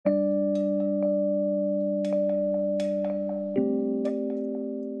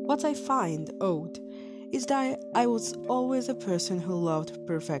What I find odd is that I was always a person who loved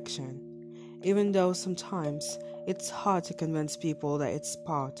perfection, even though sometimes it's hard to convince people that it's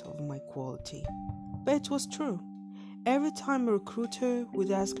part of my quality. But it was true. Every time a recruiter would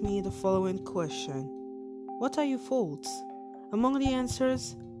ask me the following question: what are your faults? Among the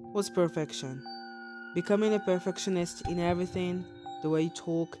answers was perfection. Becoming a perfectionist in everything: the way you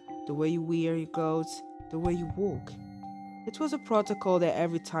talk, the way you wear your clothes, the way you walk. It was a protocol that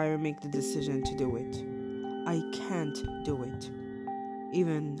every time I make the decision to do it, I can't do it.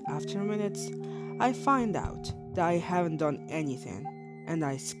 Even after minutes, I find out that I haven't done anything and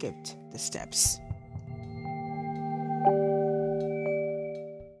I skipped the steps.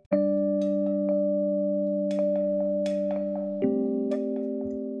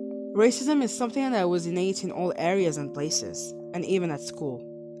 Racism is something that was innate in all areas and places, and even at school.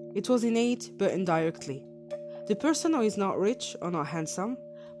 It was innate but indirectly. The person who is not rich or not handsome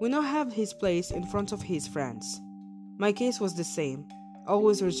will not have his place in front of his friends. My case was the same,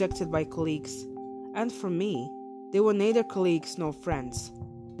 always rejected by colleagues. And for me, they were neither colleagues nor friends.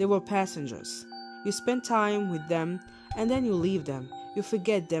 They were passengers. You spend time with them and then you leave them. You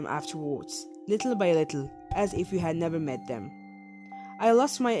forget them afterwards, little by little, as if you had never met them. I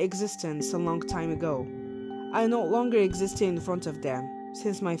lost my existence a long time ago. I no longer existed in front of them,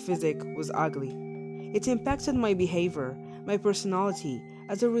 since my physique was ugly. It impacted my behavior, my personality.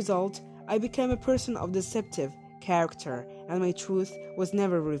 As a result, I became a person of deceptive character, and my truth was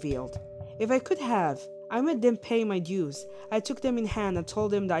never revealed. If I could have, I made them pay my dues. I took them in hand and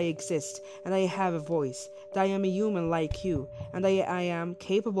told them that I exist, and I have a voice, that I am a human like you, and I am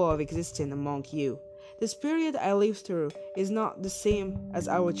capable of existing among you. This period I lived through is not the same as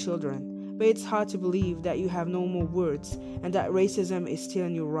our children, but it's hard to believe that you have no more words and that racism is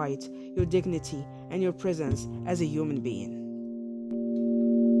stealing your right, your dignity, and your presence as a human being.